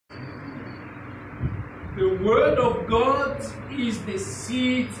The Word of God is the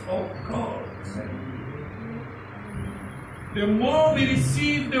seed of God. The more we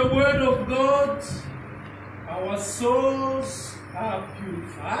receive the Word of God, our souls are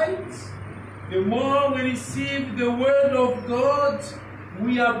purified. The more we receive the Word of God,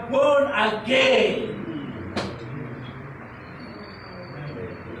 we are born again.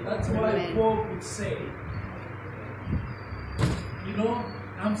 That's why Paul could say,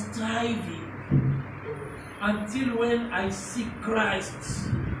 I'm striving until when I see Christ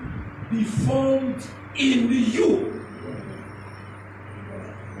be formed in you.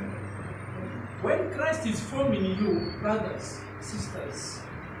 When Christ is formed in you, brothers, sisters,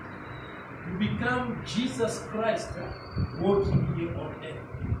 you become Jesus Christ walking here on earth.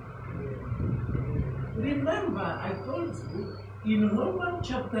 Remember, I told you, in Romans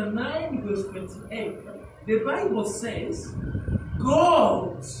chapter 9, verse 28, the Bible says,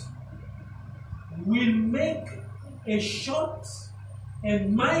 God will make a short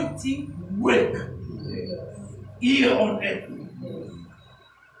and mighty work here on earth.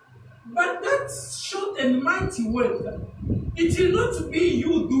 But that short and mighty work, it will not be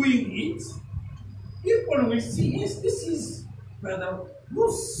you doing it. People will see, yes, this is Brother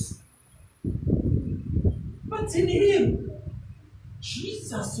Bruce. But in him,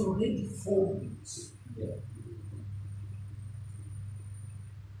 Jesus already formed it.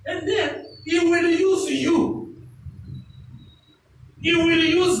 And then he will use you. He will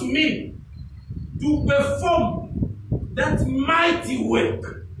use me to perform that mighty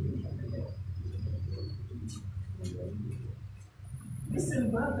work.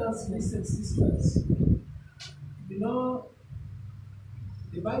 Listen, brothers, listen, sisters. The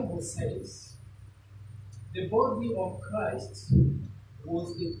Bible says the body of Christ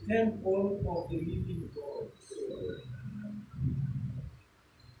was the temple of the living God.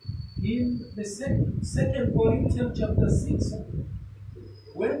 In the second Corinthians chapter 6,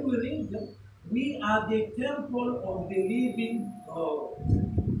 when we read, we are the temple of the living God.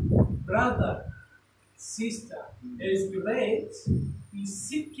 Brother, sister, as we read, is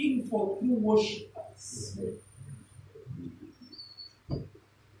seeking for true worshippers.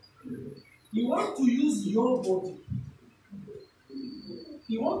 You want to use your body.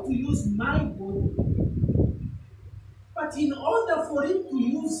 You want to use my body. But in order for him to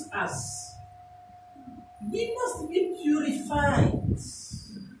use us, we must be purified,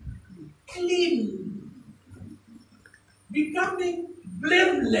 clean, becoming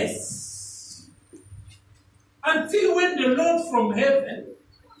blameless. Until when the Lord from heaven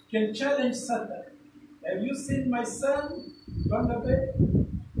can challenge Satan. Have you seen my son, Barnabas?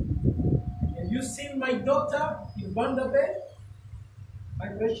 Have you seen my daughter in Barnabas? My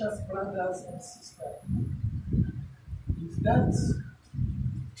precious brothers and sisters, is that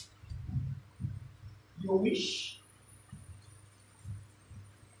your wish?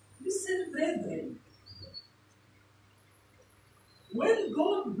 Listen, brethren. When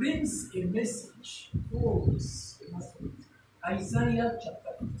God brings a message, Isaiah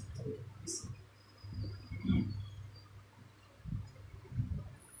chapter 53. Listen.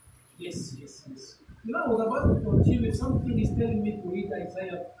 Yes. I was about to continue. Something is telling me to read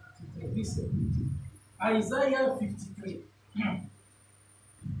Isaiah 53. Listen. Isaiah 53.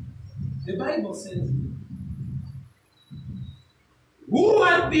 The Bible says, who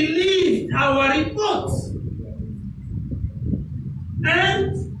has believed our report?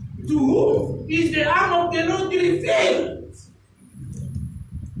 And to whom is the arm of the Lord revealed?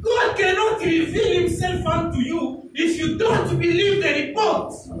 God cannot reveal himself unto you if you don't believe the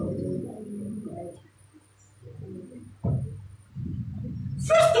report.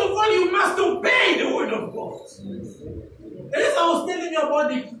 First of all, you must obey the word of God. As I was telling you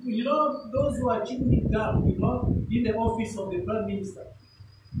about those who are chewing gum, in the office of the Prime Minister.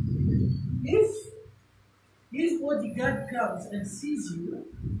 If his bodyguard comes and sees you,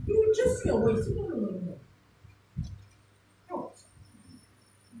 he will just say away. No.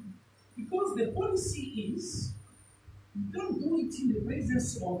 Because the policy is, you don't do it in the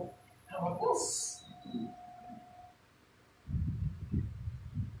presence of our boss.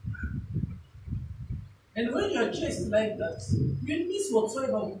 And when you are chased like that, you miss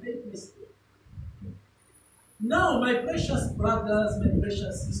whatsoever will take place. Now, my precious brothers, my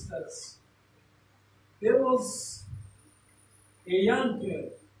precious sisters, there was a young girl.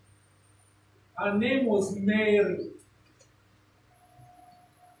 Her name was Mary.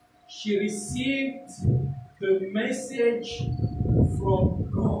 She received the message from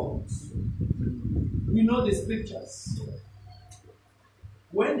God. We know the scriptures.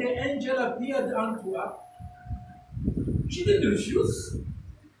 When the angel appeared unto her, she didn't refuse.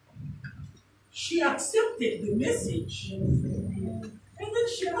 she accepted the message. And then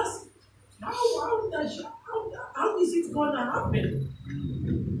she asked, how is it going to happen?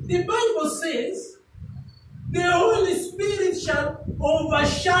 The Bible says, the Holy Spirit shall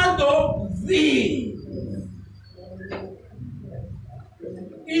overshadow thee.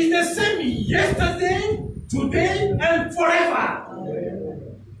 It's the same yesterday, today, and forever.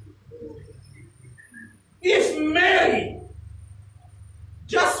 If Mary,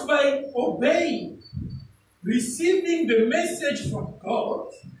 just by obeying, receiving the message from God,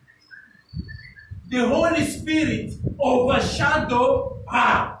 the Holy Spirit overshadowed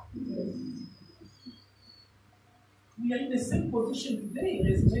her. We are in the same position today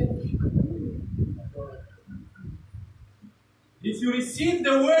as Mary. If you receive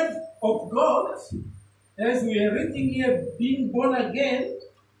the word of God, as we are reading here, being born again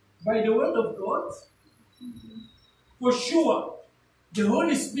by the word of God, for sure, the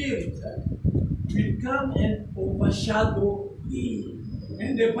Holy Spirit will come and overshadow thee.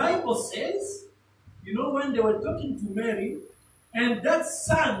 And the Bible says, you know, when they were talking to Mary, and that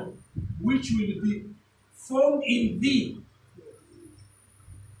son which will be formed in thee.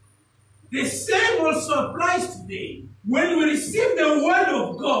 The same also applies today. When we receive the word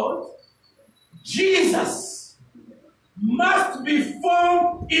of God, Jesus must be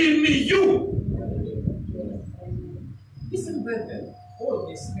formed in you. Listen, brethren. Oh,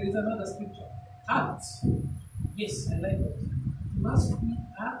 yes, there is another scripture. Acts. Yes, I like it. It must be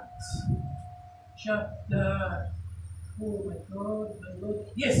Acts chapter. Oh my God, my Lord.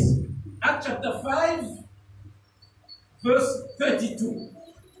 Yes, Acts chapter 5, verse 32.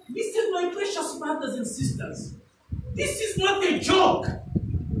 Listen, my precious brothers and sisters. This is not a joke.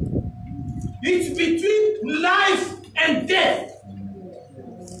 It's between life and death.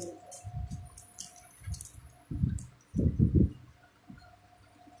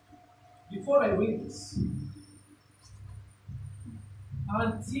 Before I read this,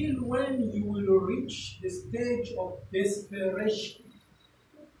 until when you will reach the stage of desperation,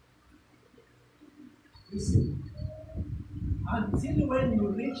 listen, until when you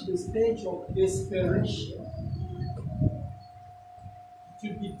reach the stage of desperation, it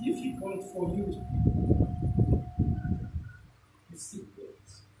will be difficult for you to seek God.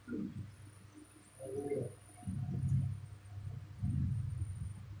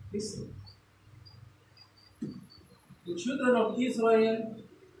 Listen. The children of Israel,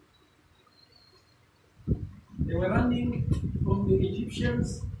 they were running from the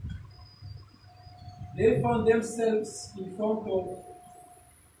Egyptians. They found themselves in front of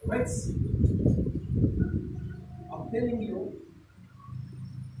Red Sea. I'm telling you,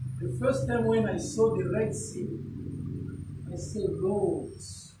 the first time when I saw the Red Sea, I said, Lord,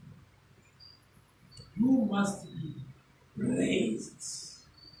 you must be praised.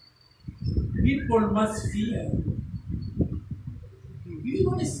 People must fear. Do you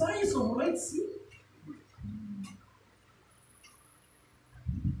know the size of Red Sea?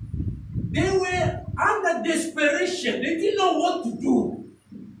 They were under desperation. They didn't know what to do.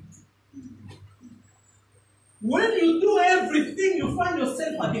 When you do everything, you find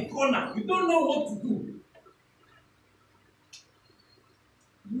yourself at the corner. You don't know what to do.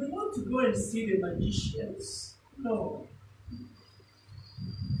 You may want to go and see the magicians. No.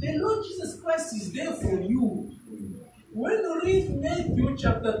 The Lord Jesus Christ is there for you. When you read Matthew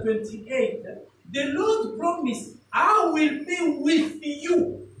chapter 28, the Lord promised, I will be with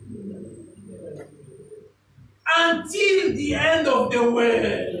you until the end of the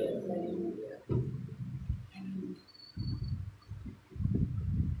world.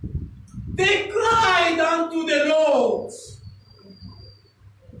 They cried unto the Lord.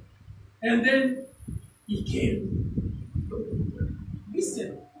 And then he came.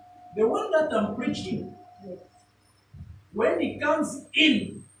 Listen, the one that I'm preaching, when he comes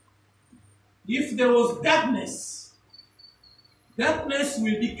in, if there was darkness, darkness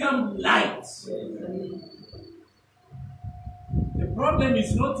will become light. The problem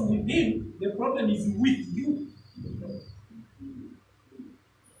is not with him, the problem is with you.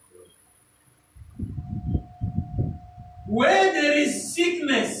 Where there is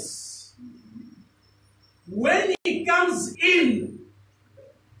sickness, when he comes in,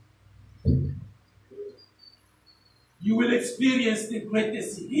 you will experience the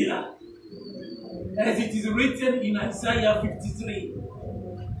greatest healer, as it is written in Isaiah 53.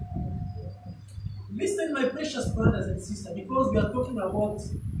 Listen, my precious brothers and sisters, because we are talking about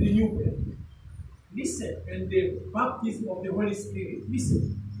the new birth. Listen, and the baptism of the Holy Spirit.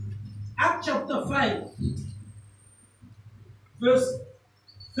 Listen, Acts chapter 5, verse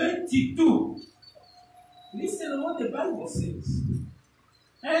 32. Listen to what the Bible says.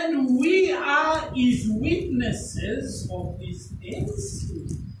 And we are his witnesses of these things.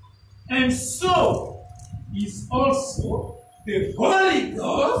 And so is also the Holy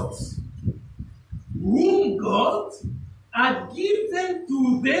Ghost, whom God had given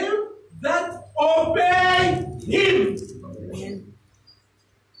to them that obey him. Amen.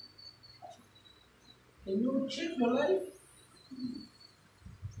 Can you check your life?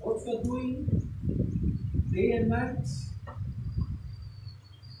 What you're doing day and night?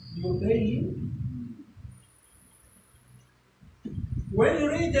 You obey him? When you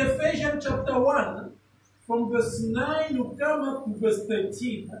read Ephesians chapter 1, from verse 9 you come up to verse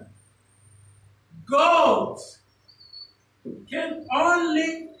 13, God can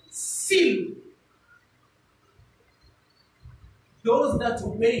only seal those that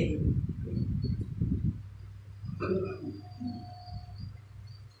obey him.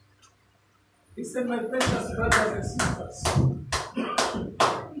 Listen, my precious brothers and sisters,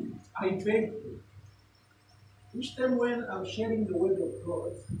 I beg you, each time when I'm sharing the word of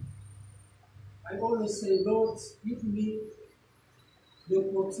God, I always say, Lord, give me the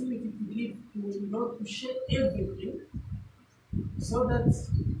opportunity to give to Lord to share everything, so that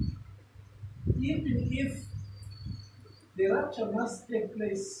even if the rapture must take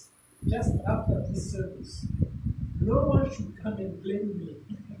place just after this service, no one should come and blame me.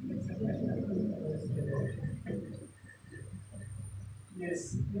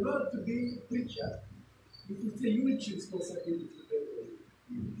 Yes, in order to be a preacher, it is a huge responsibility.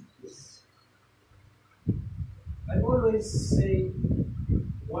 Yes. I always say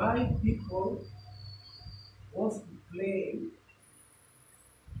why people want to play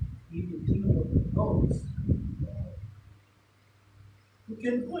in the kingdom of God. You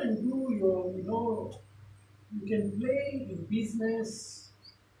can go and do your, you can play in business,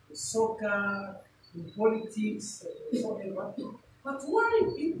 in soccer, in politics, and whatever. But why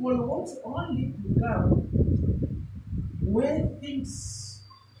people want only to come when things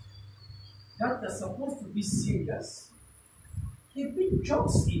that are supposed to be serious, they bring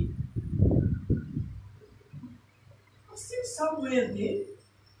jokes in? I've seen somewhere there,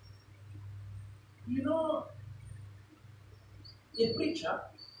 a preacher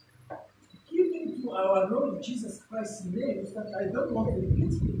giving to our Lord Jesus Christ's names that I don't want to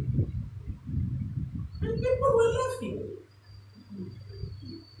repeat it. And people were laughing.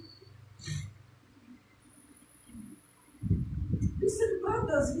 Listen,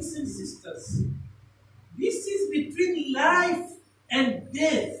 brothers, listen, sisters. This is between life and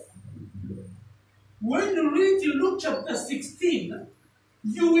death. When you read Luke chapter 16,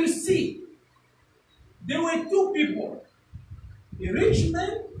 you will see there were two people, a rich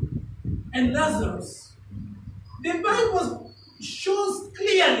man and Lazarus. The Bible shows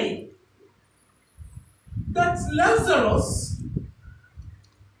clearly that Lazarus,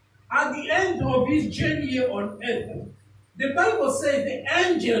 at the end of his journey here on earth, the Bible says the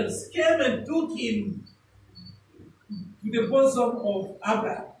angels came and took him to the bosom of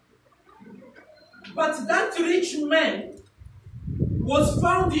Abraham. But that rich man was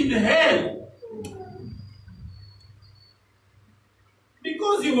found in hell.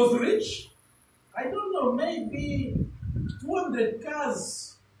 Because he was rich, I don't know, maybe 200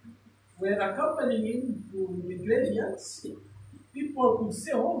 cars were accompanying him to the graveyards. People could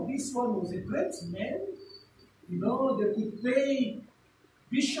say, oh, this one was a great man. They could pay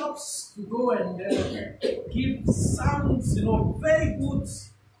bishops to go and give sounds, very good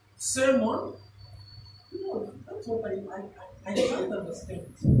sermon. That's what I can't understand.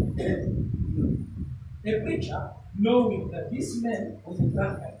 A preacher, knowing that this man was a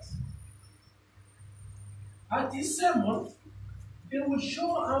drunkard, at his sermon, they will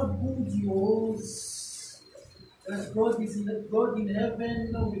show how good he was, that God in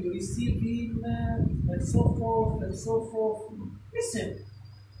heaven will receive him, and so forth and so forth. Listen,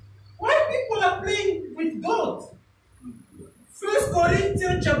 why people are playing with God? 1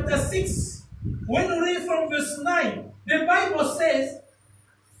 Corinthians chapter 6, when we read from verse 9, the Bible says,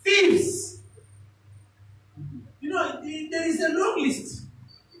 thieves. There is a long list.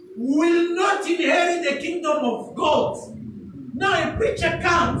 Will not inherit the kingdom of God. Now a preacher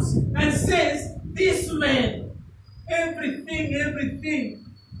comes and says, this man, everything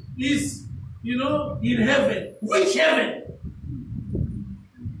is, in heaven. Which heaven?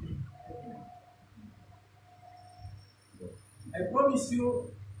 I promise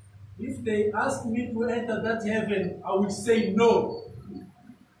you, if they ask me to enter that heaven, I will say no.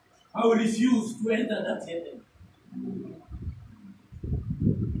 I will refuse to enter that heaven.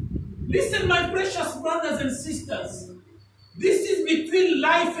 Listen, my precious brothers and sisters, this is between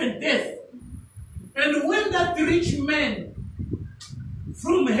life and death. And when that rich man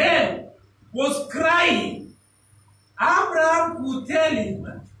from hell was crying, Abraham could tell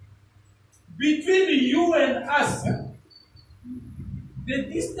him, between you and us, the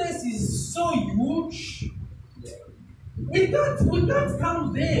distance is so huge. We can't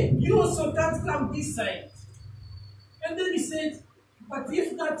come there. You also can't come this side. And then he said, but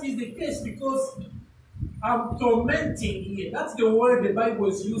if that is the case, because I'm tormenting here, that's the word the Bible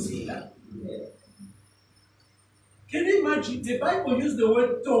is using here. Can you imagine? The Bible used the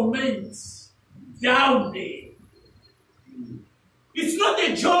word torment down there. It's not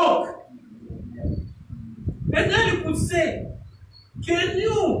a joke. And then you could say, can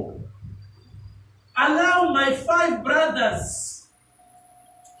you allow my 5 brothers,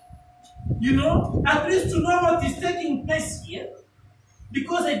 at least to know what is taking place here?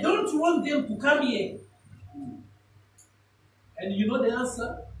 Because I don't want them to come here. And you know the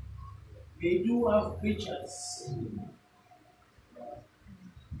answer? They do have preachers.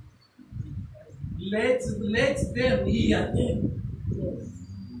 Let them hear them.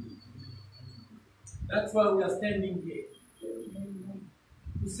 That's why we are standing here.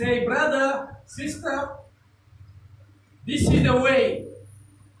 To say, brother, sister, this is the way.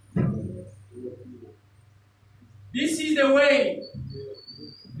 This is the way.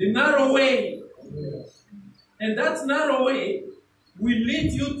 The narrow way. And that narrow way will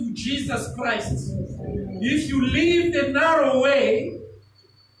lead you to Jesus Christ. If you leave the narrow way,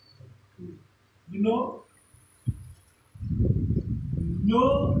 no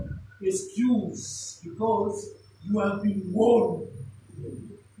excuse, because you have been warned.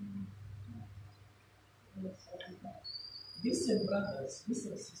 Listen, brothers,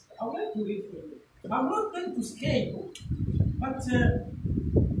 listen, sisters. I would like to read for you. I'm not going to scare you, but to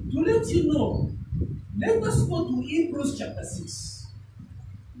let you know, let us go to Hebrews chapter 6.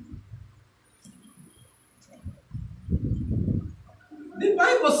 The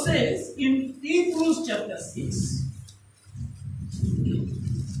Bible says in Hebrews chapter 6,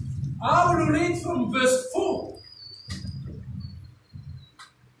 I will read from verse 4.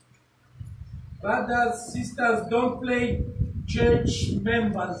 Brothers, sisters, don't play church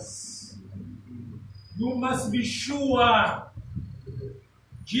members. You must be sure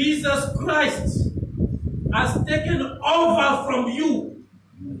Jesus Christ has taken over from you.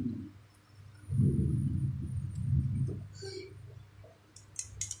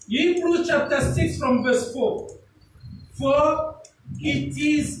 Hebrews chapter 6 from verse 4. For it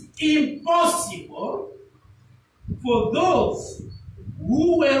is impossible for those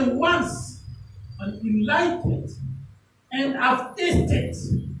who were once enlightened and have tasted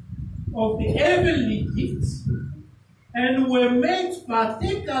of the heavenly gifts and were made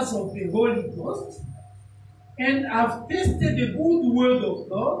partakers of the Holy Ghost and have tasted the good word of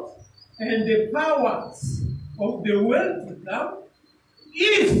God and the powers of the world to come,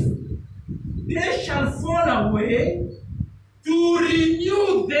 if they shall fall away, to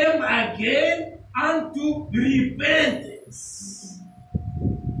renew them again unto repentance,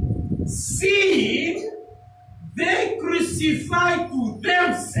 seeing they crucify to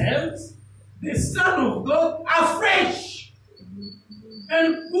themselves the Son of God afresh,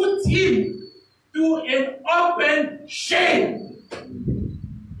 and put him to an open shame.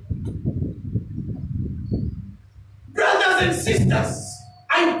 Brothers and sisters,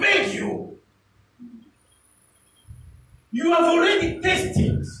 I beg you, you have already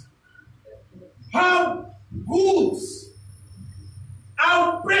tasted how good,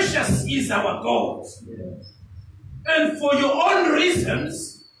 how precious is our God. And for your own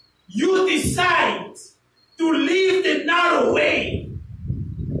reasons, you decide to leave the narrow way.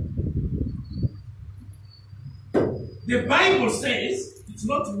 The Bible says, it's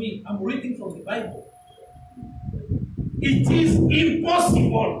not me, I'm reading from the Bible. It is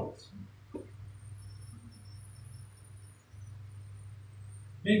impossible.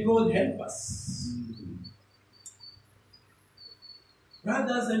 May God help us.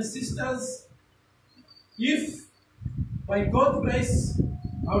 Brothers and sisters, if by God's grace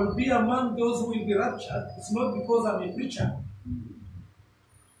I will be among those who will be raptured, it's not because I'm a preacher.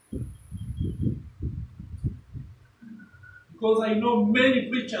 Because I know many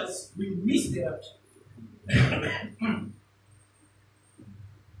preachers will miss the rapture.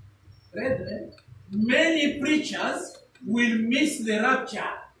 Brethren, many preachers will miss the rapture.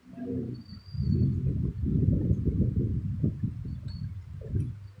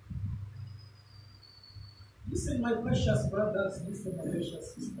 Listen, my precious brothers, listen, my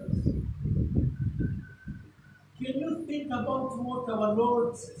precious sisters. Can you think about what our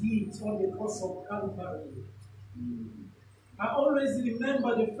Lord did on the cross of Calvary? I always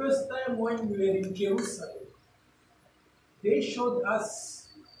remember the first time when we were in Jerusalem. They showed us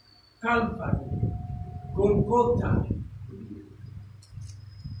Calvary, Golgotha,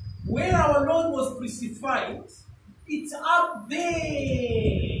 where our Lord was crucified. It's up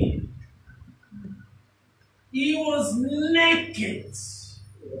there. He was naked.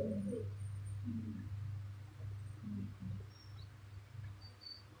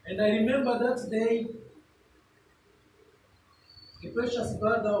 And I remember that day, a precious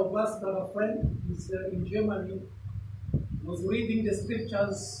brother of us, brother friend, is in Germany, was reading the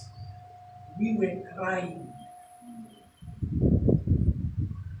scriptures. We were crying.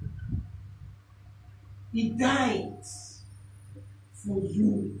 He died for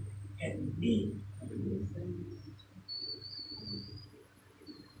you and me.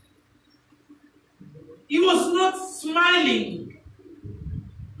 He was not smiling.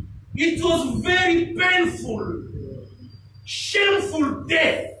 It was very painful, shameful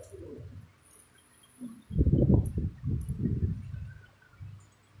death.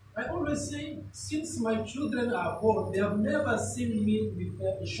 I always say, since my children are born, they have never seen me with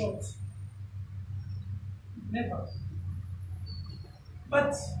a shot. Never.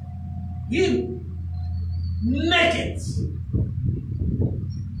 But him, naked.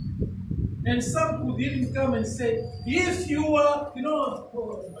 And some could even come and say, if you are,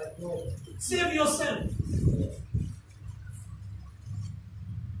 oh my God, save yourself.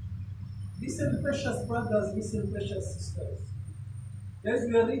 Listen, precious brothers, listen, precious sisters. As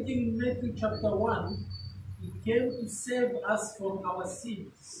we are reading in Matthew chapter 1, He came to save us from our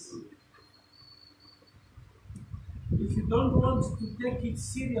sins. If you don't want to take it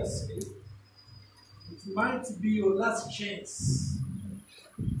seriously, it might be your last chance.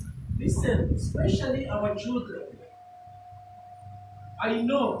 Listen, especially our children. I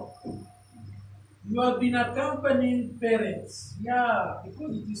know you have been accompanying parents. Yeah,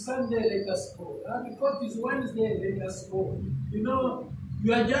 because it is Sunday, let us go. Because it is Wednesday, let us go.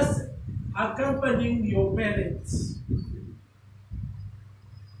 You are just accompanying your parents.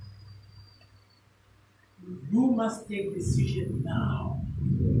 You must take decision now.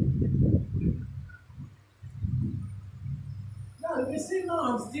 Now, if you say, no,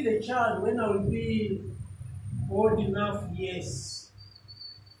 I'm still a child, when I will be old enough, yes.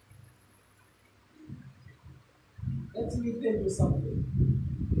 Let me tell you something.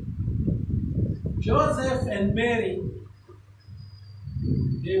 Joseph and Mary,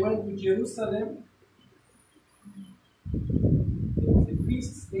 they went to Jerusalem. There was a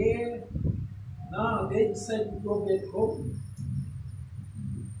feast there. Now they decided to go back home.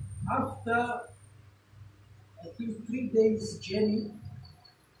 After, I think, 3 days' journey,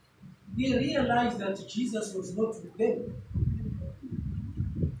 they realized that Jesus was not with them.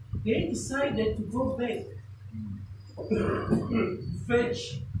 They decided to go back,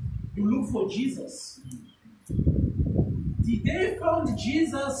 to look for Jesus. Did they find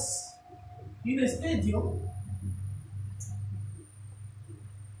Jesus in a stadium?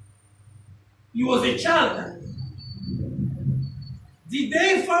 He was a child. Did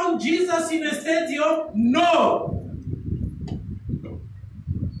they find Jesus in a stadium? No.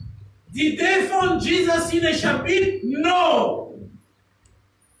 Did they find Jesus in a Shabbat? No.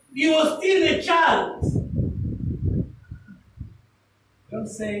 He was still a child. Don't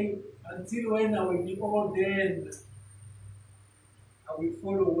say, until when I will be old, then I will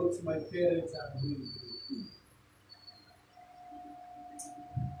follow what my parents are doing.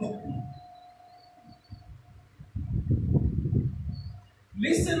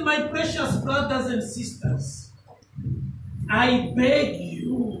 Listen, my precious brothers and sisters, I beg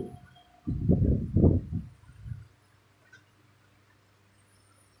you,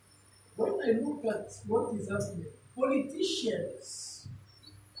 when I look at what is happening, politicians,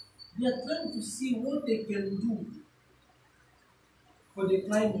 they are trying to see what they can do for the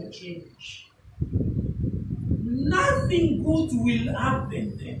climate change. Nothing good will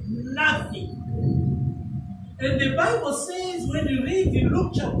happen there. Nothing. And the Bible says, when you read in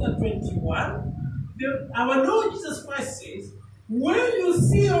Luke chapter 21, our Lord Jesus Christ says, when you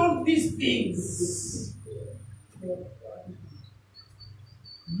see all these things,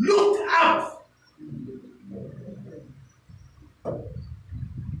 look up.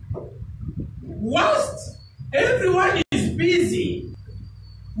 Whilst everyone is busy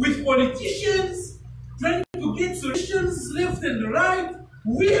with politicians trying to get solutions left and right,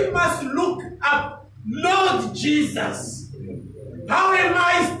 we must look up. Lord Jesus, how am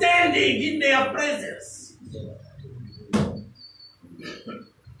I standing in their presence?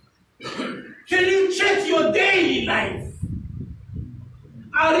 Can you check your daily life?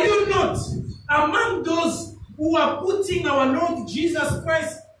 Are you not among those who are putting our Lord Jesus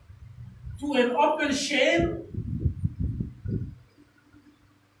Christ to an open shame?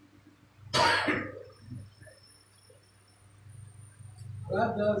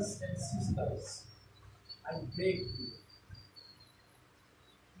 Brothers and sisters, I beg you,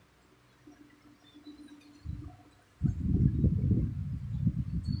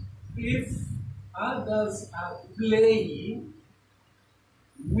 if others are playing,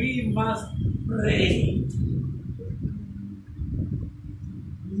 we must pray.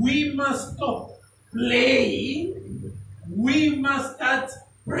 We must stop playing. We must start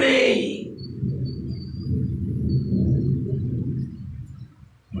praying.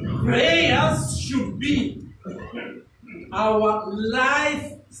 Prayers should be our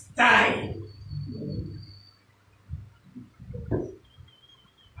lifestyle.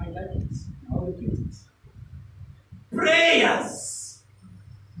 I like it. I'll repeat it. Prayers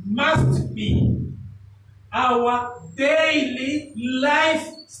must be our daily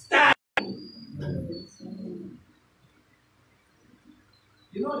lifestyle.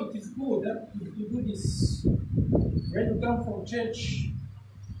 You know, it is good that to do this. When you come from church,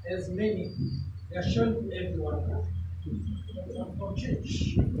 there's many. They are showing to everyone. I'm from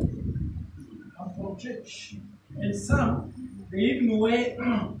church. I'm from church. And some, they even wear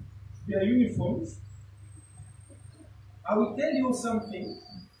their uniforms. I will tell you something.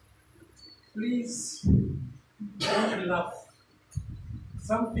 Please don't laugh.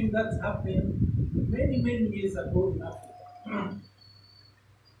 Something that happened many, many years ago in Africa.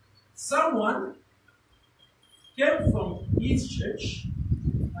 Someone came from his church,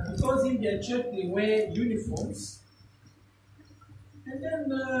 and because in their church they wear uniforms, and then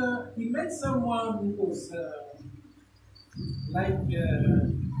he met someone who was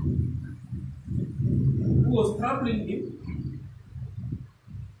who was troubling him.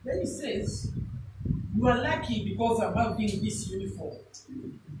 Then he says, "You are lucky because I'm having this uniform.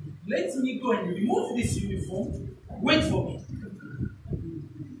 Let me go and remove this uniform. Wait for me."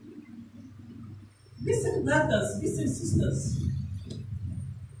 Listen, brothers, listen, sisters.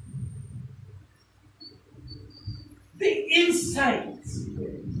 The inside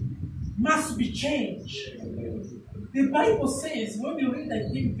must be changed. The Bible says, when you read, I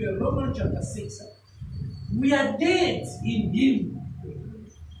think, Romans chapter 6, we are dead in Him.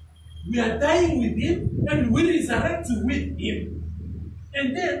 We are dying with Him, and we resurrect with Him.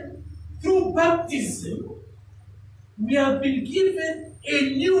 And then, through baptism, we have been given a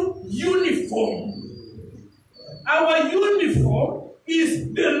new uniform. Our uniform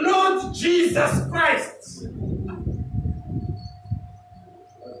is the Lord Jesus Christ.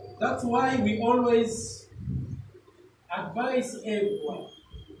 That's why we always advise everyone.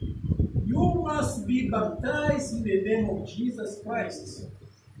 You must be baptized in the name of Jesus Christ.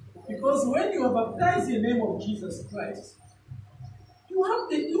 Because when you are baptized in the name of Jesus Christ, you have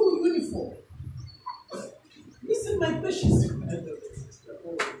the new uniform. Listen, my precious.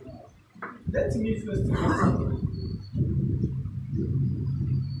 Let me first.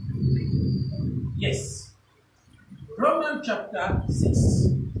 Yes. Romans chapter 6.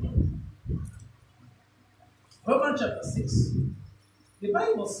 Romans chapter 6. The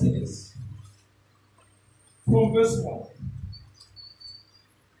Bible says, from verse 1,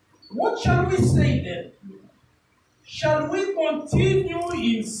 what shall we say then? Shall we continue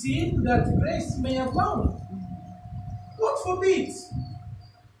in sin that grace may abound? God forbid.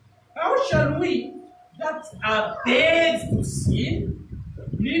 How shall we that are dead to sin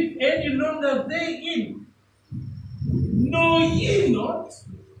live any longer therein? Know ye not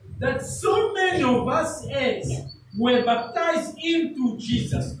that so many of us as were baptized into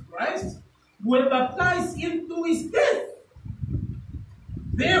Jesus Christ, were baptized into His death?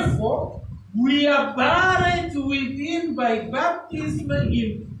 Therefore, we are buried with Him by baptism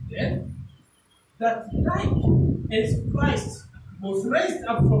into death, that like as Christ was raised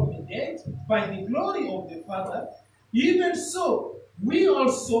up from the dead by the glory of the Father, even so we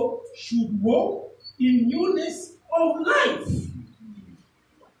also should walk in newness of life.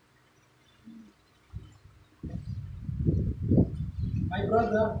 My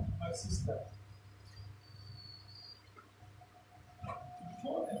brother, my sister,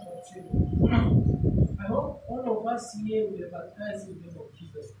 before I continue, I hope all of us here will baptize in the name of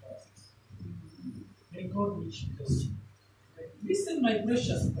Jesus Christ. May God reach you. Listen, my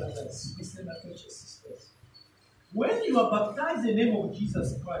precious brothers, listen, my precious sisters. When you are baptized in the name of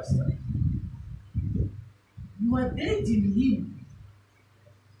Jesus Christ, you are dead in Him.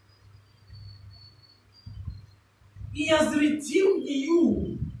 He has redeemed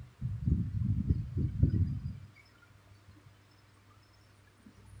you.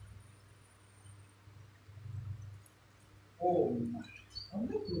 Oh my. I'm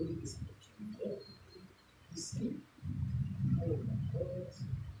not going to this. You see? Oh my God.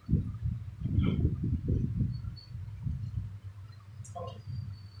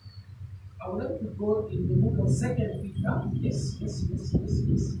 go in the book of Second Peter. Yes.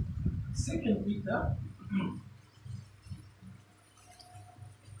 Second Peter.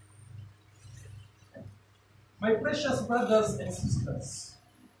 My precious brothers and sisters,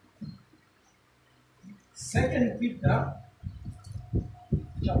 Second Peter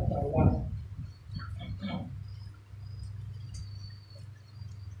chapter 1.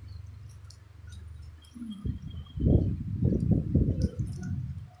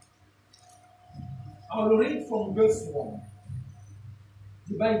 I'll read from verse 1.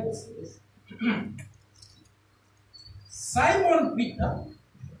 The Bible says, Simon Peter,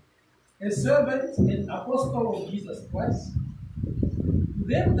 a servant and apostle of Jesus Christ, to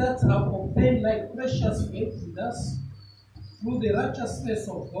them that have obtained like precious faith with us through the righteousness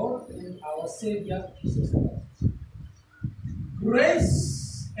of God and our Savior Jesus Christ.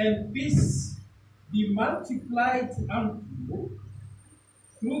 Grace and peace be multiplied unto you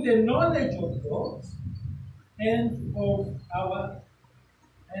through the knowledge of God and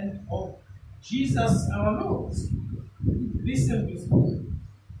of Jesus our Lord. Listen to me.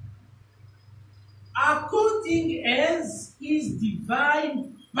 According as his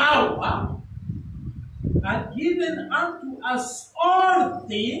divine power hath given unto us all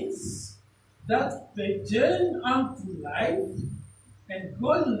things that pertain unto life and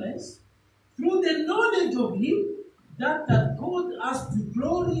godliness, through the knowledge of him that hath called us to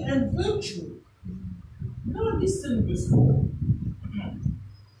glory and virtue. Now listen, verse 4.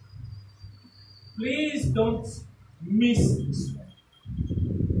 Please don't miss this one.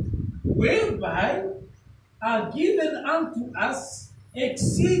 Whereby are given unto us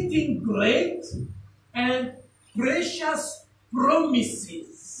exceeding great and precious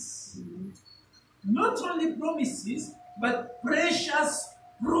promises. Not only promises, but precious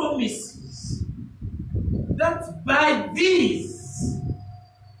promises. That by these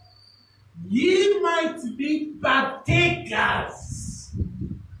ye might be partakers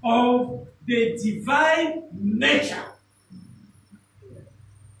of the divine nature.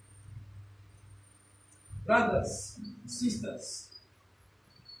 Brothers, sisters,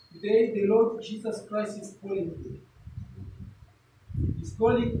 today the Lord Jesus Christ is calling you. He's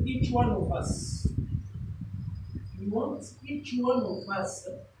calling each one of us. He wants each one of us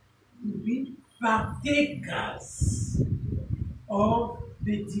to be partakers of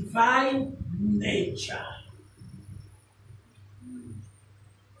the divine nature.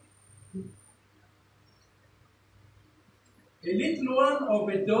 A little one of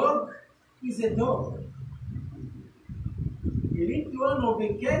a dog is a dog. A little one of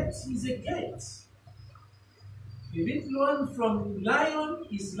a cat is a cat. A little one from lion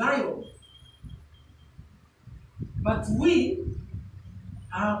is lion. But we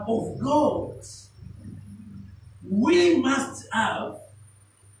are of God. We must have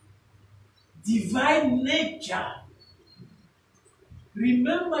divine nature.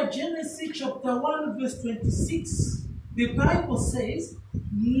 Remember Genesis chapter 1 verse 26. The Bible says,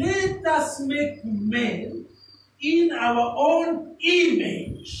 let us make man in our own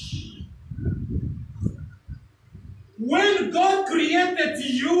image. When God created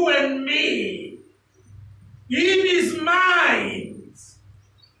you and me in his mind,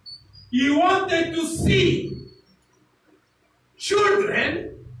 he wanted to see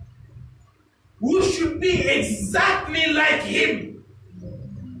children who should be exactly like him.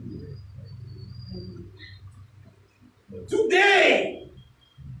 Today,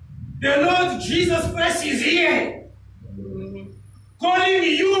 the Lord Jesus Christ is here, calling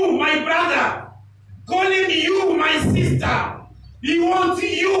you, my brother, calling you, my sister. He wants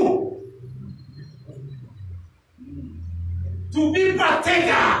you to be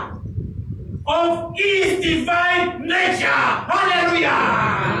partaker of his divine nature.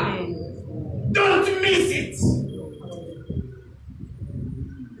 Hallelujah! Don't miss it.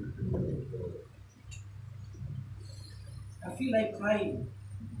 I feel like crying.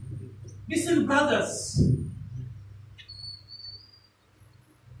 Listen, brothers.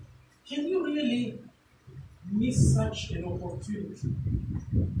 Can you really miss such an opportunity?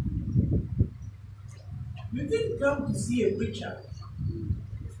 You didn't come to see a preacher.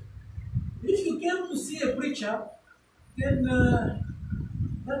 If you came to see a preacher, then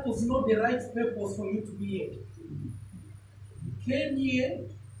that was not the right purpose for you to be here. You came here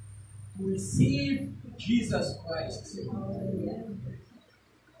to receive Jesus Christ.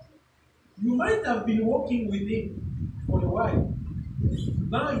 You might have been walking with him for a while.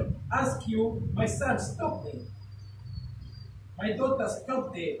 Now I ask you, my son, stop there. My daughter,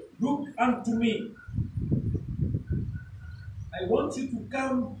 stop there. Look unto me. I want you to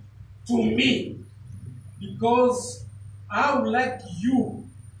come to me because I would like you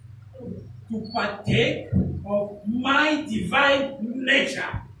to partake of my divine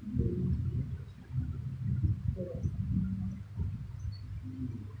nature.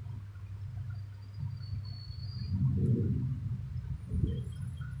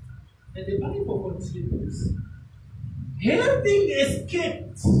 And the Bible continues, having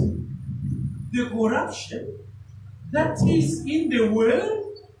escaped the corruption that is in the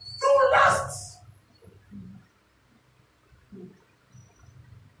world through lust.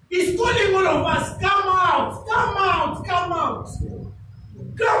 He's calling all of us, come out, come out, come out.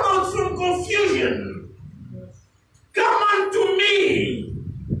 Come out from confusion. Come unto me.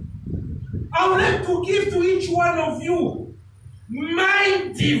 I would like to give to each one of you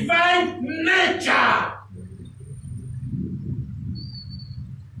my divine nature.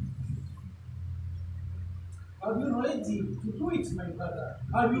 Are you ready to do it, my brother?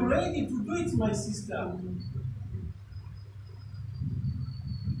 Are you ready to do it, my sister?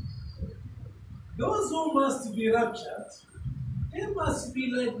 Those who must be raptured, they must be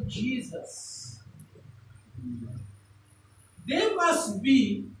like Jesus. They must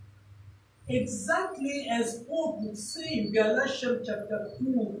be exactly as Paul would say in Galatians chapter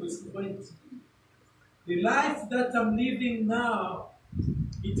 2, verse 20. The life that I'm living now,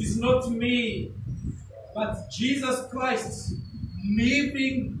 it is not me, but Jesus Christ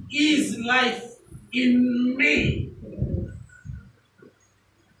living his life in me.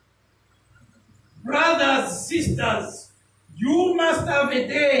 Brothers, sisters, you must have a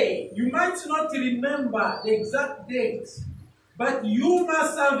day. You might not remember the exact date, but you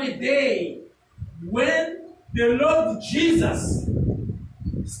must have a day when the Lord Jesus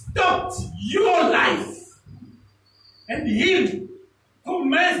stopped your life and he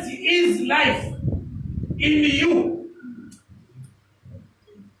commenced his life in you.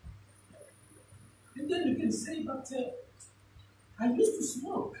 And then you can say, but I used to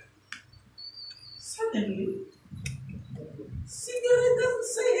smoke. Suddenly, cigarette doesn't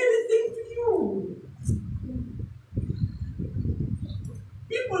say anything to you.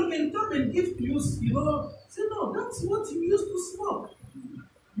 People can come and give to you, say, no, that's what you used to smoke.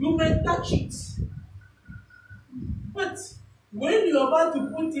 You may touch it. But when you're about to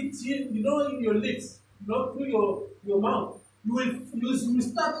put it in, in your lips, through your mouth, you will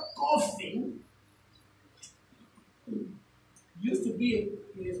start coughing. Used to be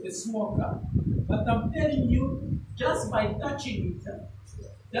a smoker, but I'm telling you, just by touching it,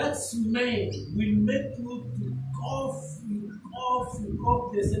 that smell will make you to cough, you cough,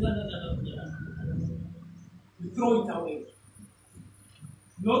 they say, no. You throw it away.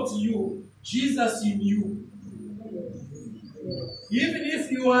 Not you, Jesus in you. Even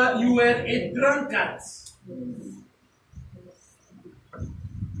if you were a drunkard,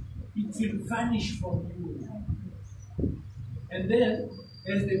 it will vanish from you. And then,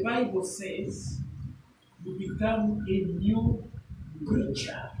 as the Bible says, you become a new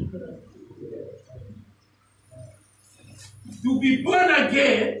creature. To be born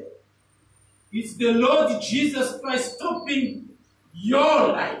again, it's the Lord Jesus Christ stopping your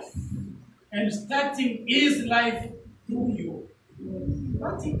life and starting his life through you.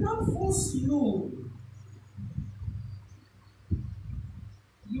 But he can't force you.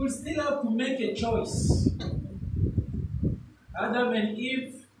 You will still have to make a choice. Adam and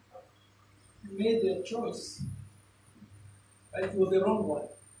Eve made their choice. But it was the wrong one.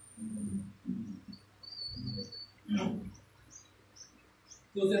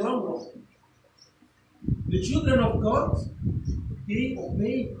 It was the wrong one. The children of God, they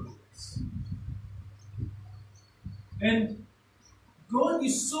obeyed God. And God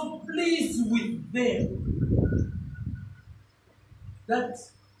is so pleased with them that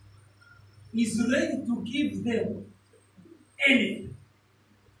He's ready to give them anything.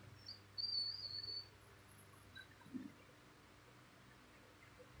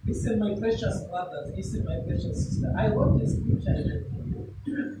 Listen, my precious brothers, listen, my precious sister. I want this scripture for you.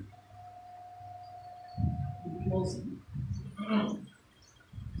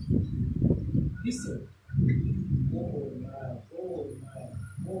 Listen. Oh my.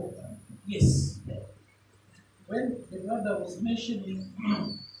 Yes. When the brother was mentioning,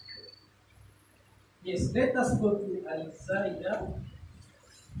 yes, let us go to Isaiah.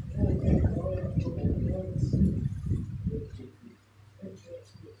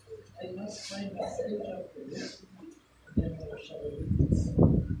 I must find a scripture for this, then I shall read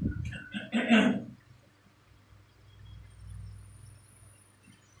it.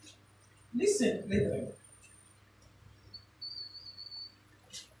 Listen, brethren.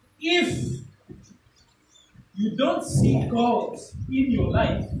 If you don't see God in your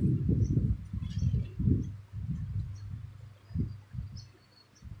life,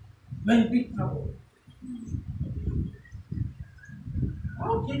 you're in big trouble.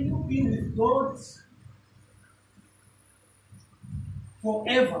 How can you be with God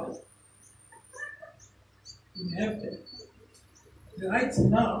forever in heaven? Right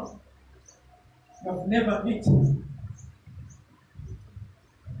now, you have never met him.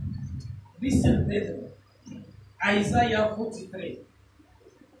 Listen, brethren. Isaiah 43.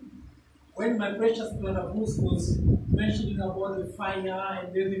 When my precious brother Bruce was mentioning about the fire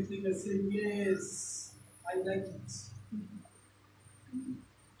and everything, I said, yes, I like it.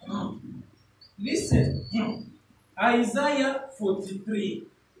 Listen, Isaiah 43.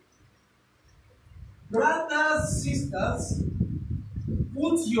 Brothers, sisters,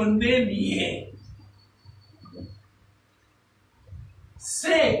 put your name here.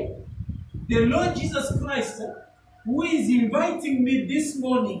 Say, the Lord Jesus Christ, who is inviting me this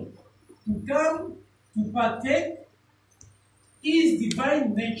morning to come to partake his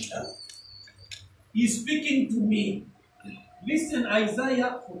divine nature, is speaking to me. Listen,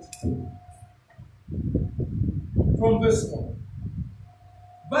 Isaiah 42, from verse 1.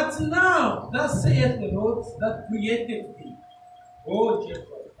 But now, thus saith the Lord that created thee, O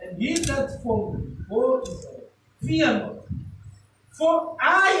Jacob, and he that formed thee, O Israel, fear not, for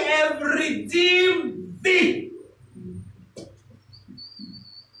I have redeemed thee.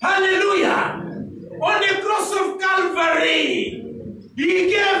 Hallelujah! On the cross of Calvary, he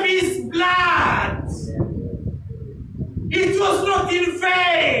gave his blood. It was not in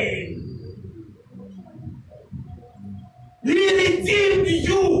vain. He redeemed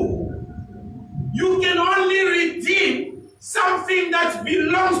you. You can only redeem something that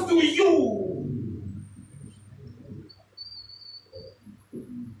belongs to you.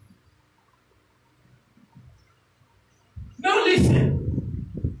 Now listen.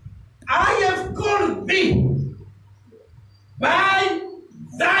 I have called thee by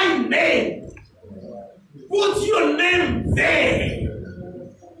thy name. Put your name there.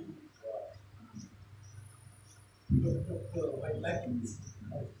 I like it.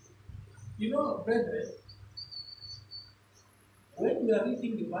 You know, brethren, when we are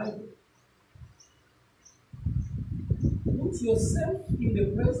reading the Bible, put yourself in the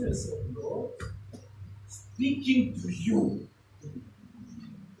presence of God speaking to you.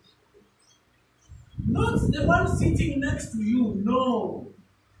 Not the one sitting next to you, no.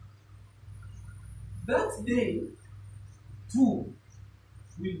 That day, two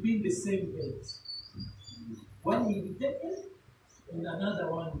will be in the same bed. One will be taken, and another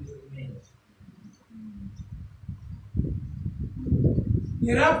one will remain.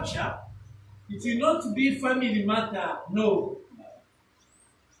 The rapture, it will not be family matter, no.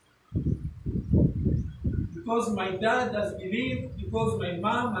 Because my dad has believed, because my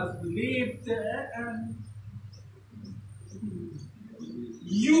mom has believed,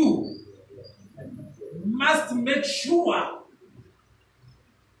 you must make sure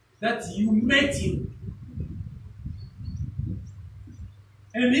that you met him.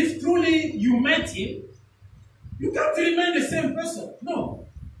 And if truly you met him, you can't remain the same person. No.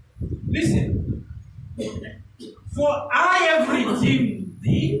 Listen. For I have redeemed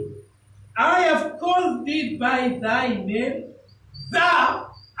thee, I have called thee by thy name,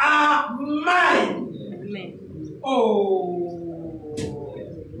 thou art mine. Amen. Oh.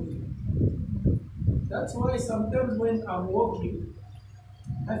 That's why sometimes when I'm walking,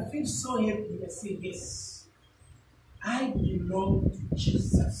 I feel so happy. I say, yes, I belong to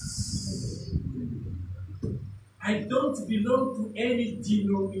Jesus. I don't belong to any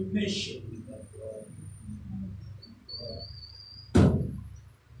denomination.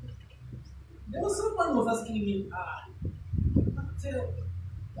 There was someone who was asking me,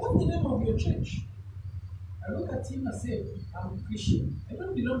 what's the name of your church? I look at him and say, I'm a Christian. I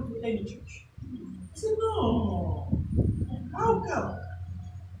don't belong to any church. He said, no. How come? I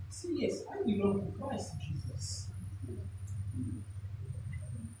said, yes, I belong to Christ Jesus.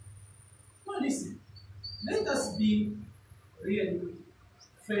 Now listen, let us be really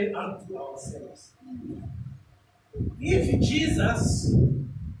fair unto ourselves. If Jesus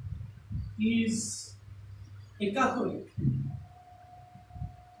is a Catholic,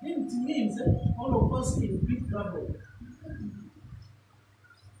 then it means that all of us in big trouble.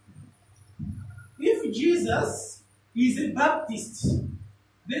 If Jesus is a Baptist,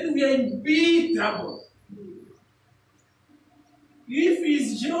 then we are in big trouble. If he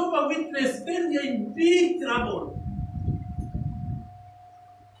is Jehovah's Witness, then we are in big trouble.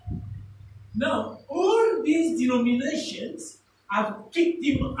 Now, all these denominations have kicked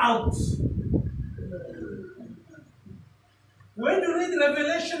him out. When you read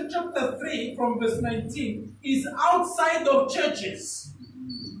Revelation chapter 3 from verse 19, is outside of churches.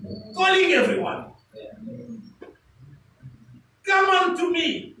 calling everyone. Come unto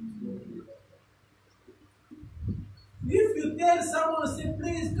me. If you tell someone, say,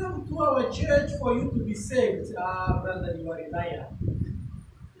 please come to our church for you to be saved, brother, you are a liar.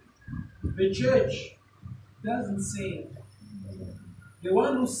 The church doesn't save. The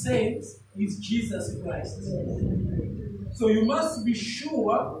one who saves is Jesus Christ. So you must be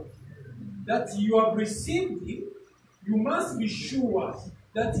sure that you have received Him. You must be sure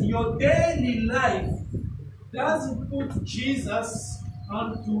that your daily life doesn't put Jesus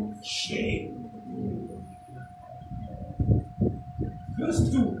unto shame.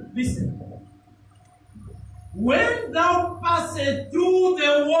 Verse 2, listen. When thou passest through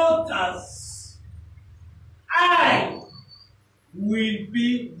the waters, I will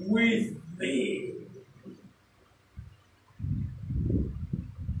be with thee.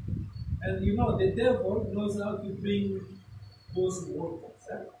 And you know, the devil knows how to bring those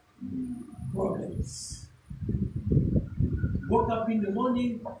waters, problems. Woke up in the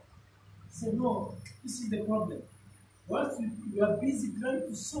morning, say, no, this is the problem. Once you are busy trying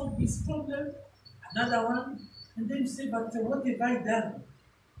to solve this problem, another one, and then you say, but what have I done?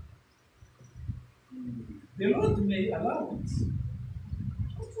 The Lord may allow it.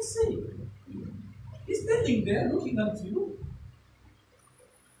 What to say? He's standing there looking at you.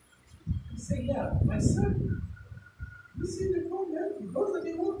 You say, yeah, my son, you see the problem? Those are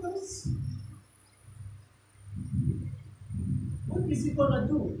the waters. What is he going to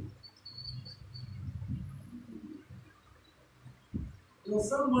do? There was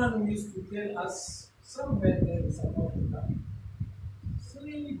someone who used to tell us somewhere there in South Africa,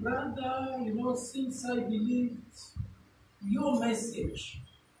 say, brother, you know, since I believed your message,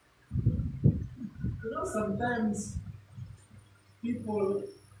 you know, sometimes people,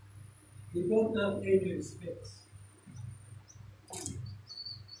 they don't have any respect.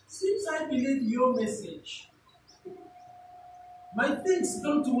 Since I believe your message, my things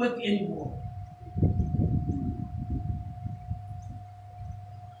don't work anymore.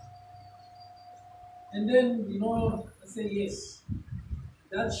 And then, you know, I say, yes,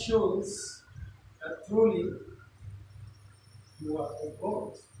 that shows that truly you are of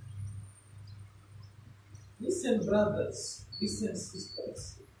God. Listen, brothers, listen,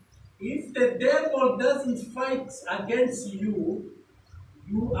 sisters. If the devil doesn't fight against you,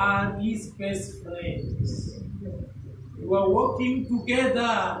 you are his best friends. You are working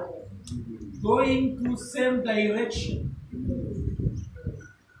together, going to same direction.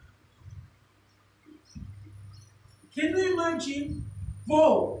 Can you imagine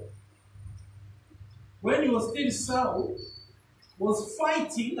Paul, when he was still Saul, was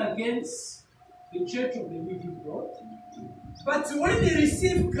fighting against the church of the living God? But when he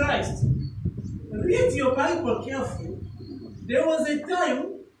received Christ, read your Bible carefully, there was a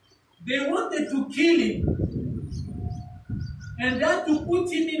time they wanted to kill him and had to put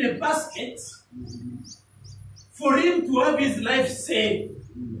him in a basket for him to have his life saved.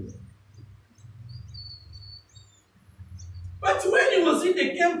 But when he was in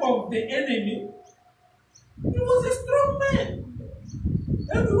the camp of the enemy, he was a strong man.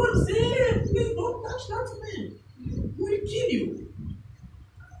 Everyone said, hey, please don't touch that man. He will kill you.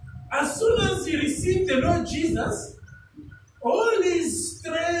 As soon as he received the Lord Jesus, all his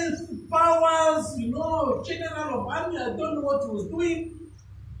strength, powers, you know, general of army, I don't know what he was doing,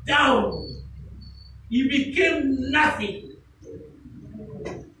 down. He became nothing.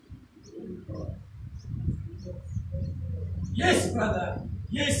 Yes, brother.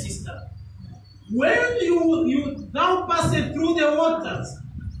 Yes, sister. When thou passest through the waters,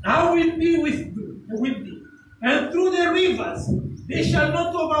 I will be with thee. And through the rivers, they shall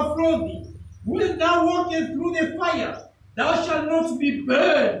not overflow thee. When thou walkest through the fire, thou shalt not be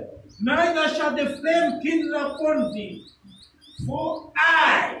burned, neither shall the flame kindle upon thee. For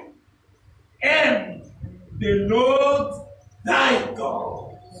I am the Lord thy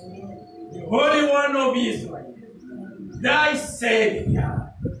God, the Holy One of Israel, thy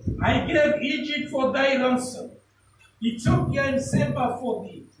Savior. I gave Egypt for thy ransom, Ethiopia and Seba for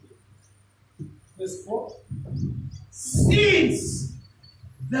thee. Verse 4. Since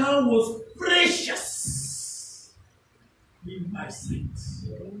thou was precious in my sight.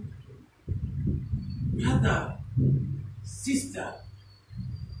 Brother, sister,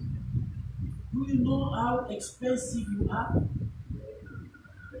 do you know how expensive you are?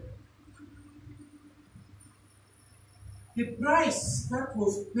 The price that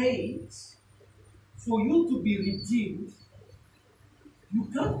was paid for you to be redeemed, you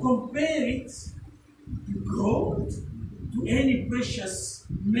can't compare it to gold, to any precious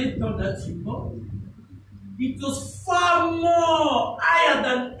metal that you know. It was far more higher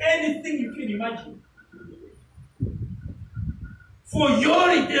than anything you can imagine. For your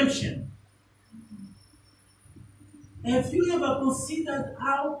redemption. Have you ever considered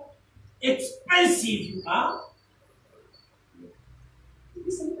how expensive you are?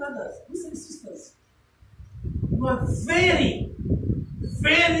 Listen, brothers, listen, sisters. You are very,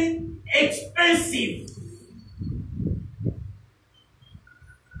 very expensive.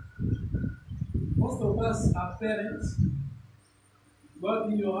 Most of us are parents. You have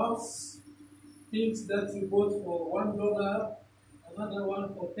in your house things that you bought for $1, another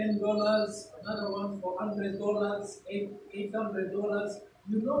one for $10, another one for $100, $800.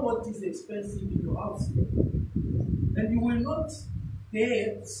 You know what is expensive in your house. And you will not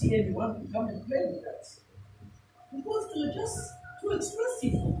dare to see anyone to come and play with that. Because they're just too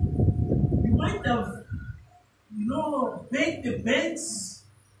expensive. You might have, begged the banks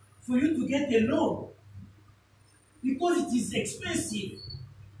for you to get a loan. Because it is expensive.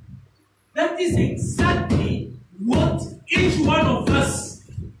 That is exactly what each one of us,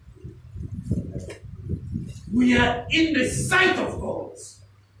 we are in the sight of God.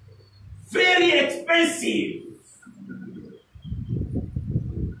 Very expensive.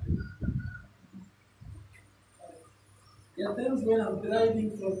 There are times when I'm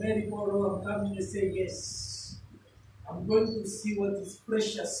driving from Maryborough, I'm coming and say, yes, I'm going to see what is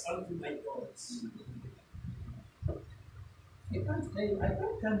precious unto my God. I can't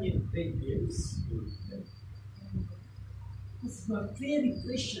come here and pay bills. It's not very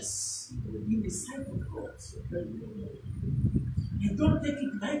precious in the sight of God. You don't take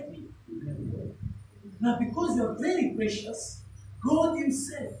it lightly. Now, because you're very precious, God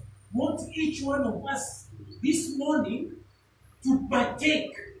Himself wants each one of us this morning to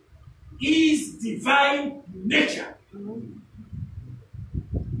partake His divine nature.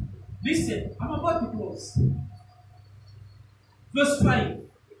 Listen, I'm about to close. Verse 5.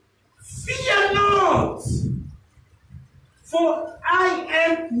 Fear not, for I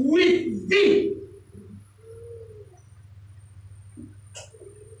am with thee.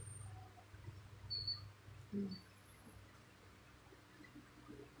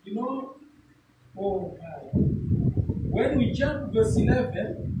 When we jump to verse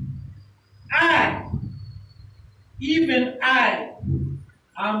 11, I, even I,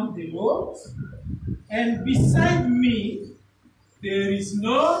 am the Lord, and beside me there is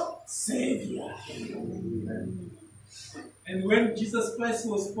no Savior. And when Jesus Christ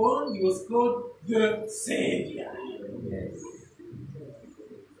was born, He was called the Savior. Yes.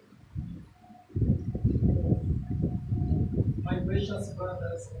 My precious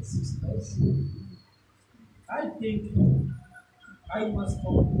brothers and sisters, I think I must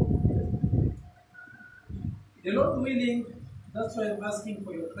come. The Lord willing, that's why I'm asking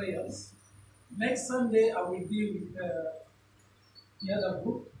for your prayers. Next Sunday, I will be with the other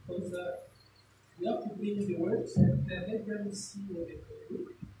group, because we have to bring the words and let them see what they can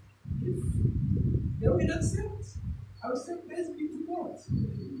do. If they will accept, I will say, praise be to God.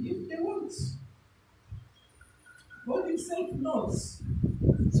 If they won't, God Himself knows.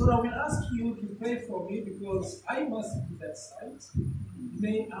 So I will ask you to pray for me, because I must be that side.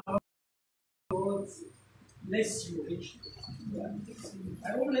 May our God bless you richly. Yeah. I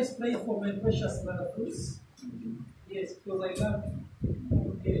always pray for my precious brother Bruce. Yes, because I love him.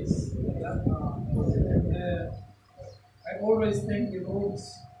 Yes, I love him. I always thank the Lord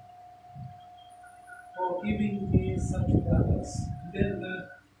for giving me such brothers. Then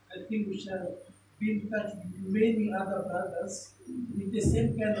I think we shall be in touch with many other brothers with the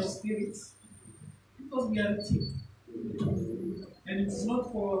same kind of spirits, because we are a team. And it's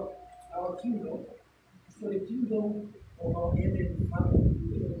not for our kingdom, it's for the kingdom of our heavenly Father.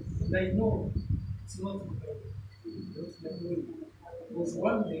 And I know it's not in vain. Because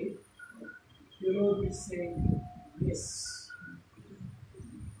one day the Lord will say, yes,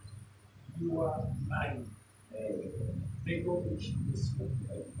 you are mine. May God bless you this way.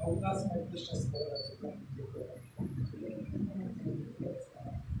 I will ask my precious brother to come to the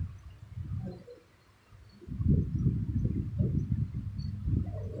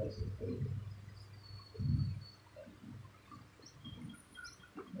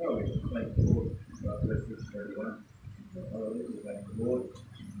Oh, we thank the Lord. God bless each and everyone. We thank the Lord.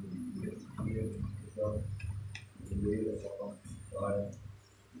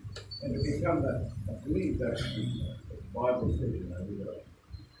 And to become that, I believe that the Bible says,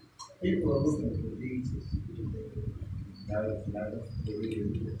 people are looking for Jesus. No, they really do.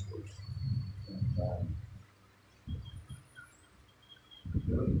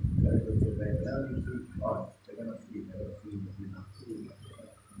 They're going to see Christ. They're going to see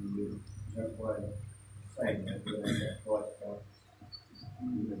Him. That's why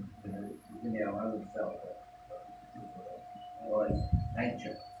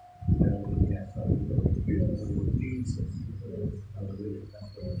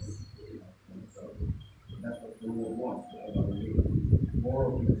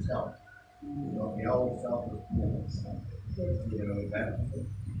self. You know, the old self is born. You know, baptism.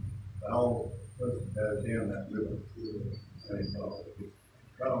 The old person goes down that river. Praise God.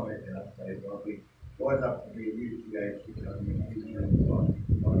 Not only that, praise God, we rise up to be initiated, you know, in the future of God.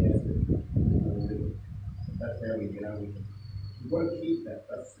 That's how we get over it. We've got to keep that.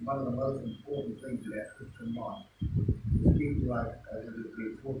 That's one of the most important things in our Christian life. Is keep like, as it has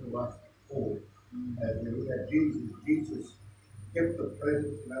been taught to us before, as we look at Jesus. Jesus kept the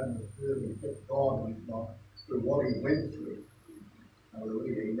presence and the Spirit and kept God in his life through what he went through.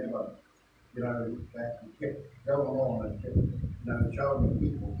 Hallelujah. He never, you know, looked back. He kept going on and kept, you know, showing the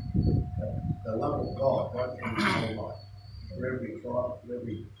people the love of God right through his whole life. For every trial, for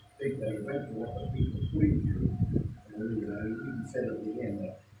every thing that he went through, what the people put him through. And, you know, he even said at the end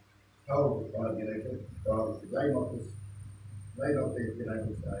that told God, you know, God, they not there, you know,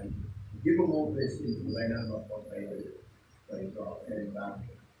 to say, give them all their sins, for they know not what they do. Praise God. And I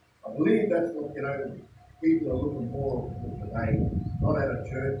believe that's what, you know, people are looking more for today, not at a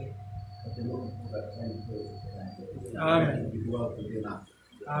church, but they're looking for that same person today. Amen. To dwell within us.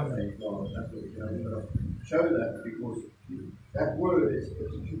 Amen. Praise God. That's what, you know, we've got to show that, because that word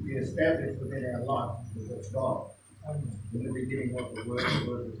should be established within our life, because it's God. In the beginning was the word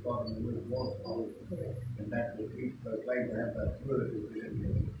was God, and the word was God. And that was we proclaim to have that word within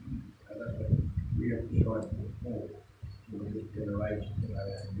us. And that's what we have to shine more in this generation. You know,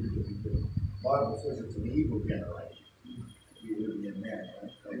 the Bible says it's an evil generation. We live in now,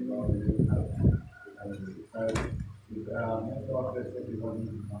 right? So God is in hope. So God bless everyone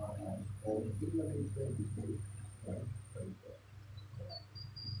in my house.